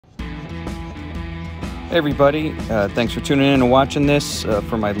Hey everybody, thanks for tuning in and watching this.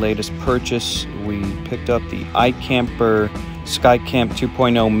 For my latest purchase, we picked up the iKamper Skycamper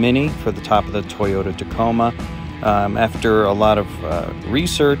 2.0 Mini for the top of the Toyota Tacoma. After a lot of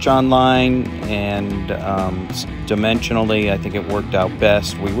research online and dimensionally, I think it worked out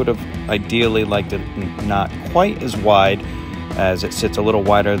best. We would have ideally liked it not quite as wide, as it sits a little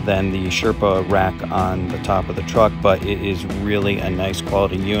wider than the Sherpa rack on the top of the truck, but it is really a nice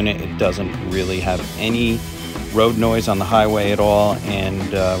quality unit. It doesn't really have any road noise on the highway at all, and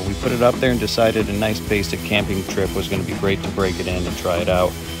we put it up there and decided a nice basic camping trip was going to be great to break it in and try it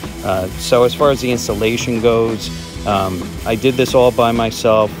out. So as far as the installation goes, I did this all by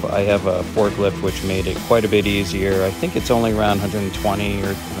myself. I have a forklift which made it quite a bit easier. I think it's only around 120 or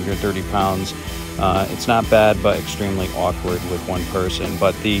 130 pounds. It's not bad, but extremely awkward with one person.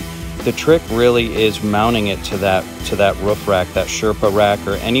 But the trick really is mounting it to that roof rack, that Sherpa rack,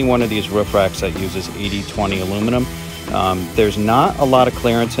 or any one of these roof racks that uses 80/20 aluminum. There's not a lot of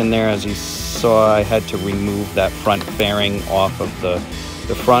clearance in there. As you saw, I had to remove that front fairing off of the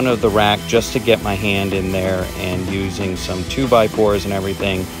front of the rack just to get my hand in there, and using some 2x4s and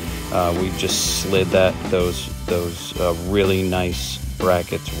everything, we just slid those really nice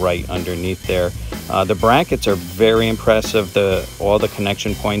brackets right underneath there. The brackets are very impressive. All the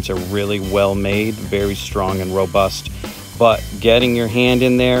connection points are really well made, very strong and robust. But getting your hand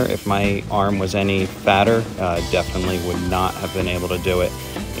in there, if my arm was any fatter, definitely would not have been able to do it.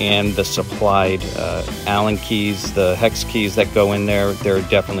 And the supplied Allen keys, the hex keys that go in there, they're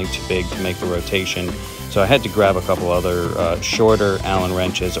definitely too big to make the rotation. So I had to grab a couple other shorter Allen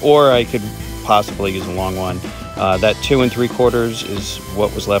wrenches, or I could possibly use a long one. That 2 3/4 is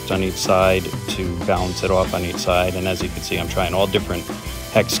what was left on each side to balance it off on each side. And as you can see, I'm trying all different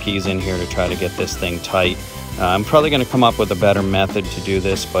hex keys in here to try to get this thing tight. I'm probably going to come up with a better method to do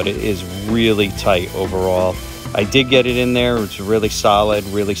this, but it is really tight overall. I did get it in there. It's really solid,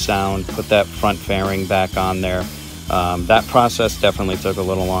 really sound. Put that front fairing back on there. That process definitely took a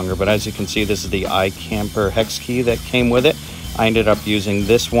little longer, but as you can see, this is the iKamper hex key that came with it. I ended up using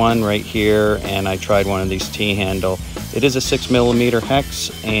this one right here, and I tried one of these T-handle. It is a 6mm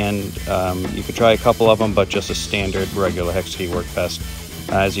hex, and you could try a couple of them, but just a standard regular hex key worked best.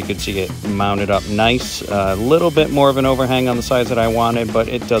 As you can see, it mounted up nice. A little bit more of an overhang on the sides that I wanted, but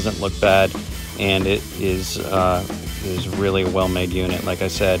it doesn't look bad, and it is really a well-made unit. Like I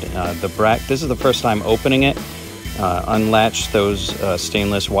said, this is the first time opening it. Unlatched those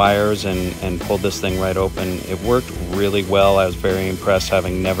stainless wires and pulled this thing right open. It worked really well. I was very impressed,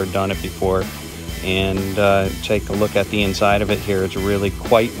 having never done it before. And take a look at the inside of it here. It's really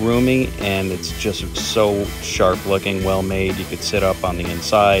quite roomy, and it's just so sharp looking, well made. You could sit up on the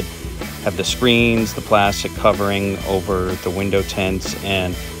inside, have the screens, the plastic covering over the window tints,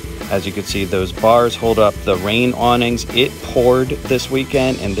 and as you can see, those bars hold up the rain awnings. It poured this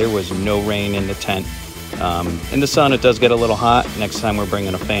weekend, and there was no rain in the tent. In the sun, it does get a little hot. Next time we're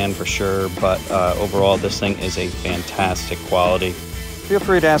bringing a fan for sure, but overall, this thing is a fantastic quality. Feel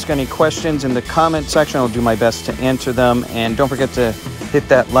free to ask any questions in the comment section. I'll do my best to answer them. And don't forget to hit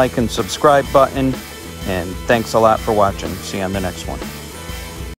that like and subscribe button. And thanks a lot for watching. See you on the next one.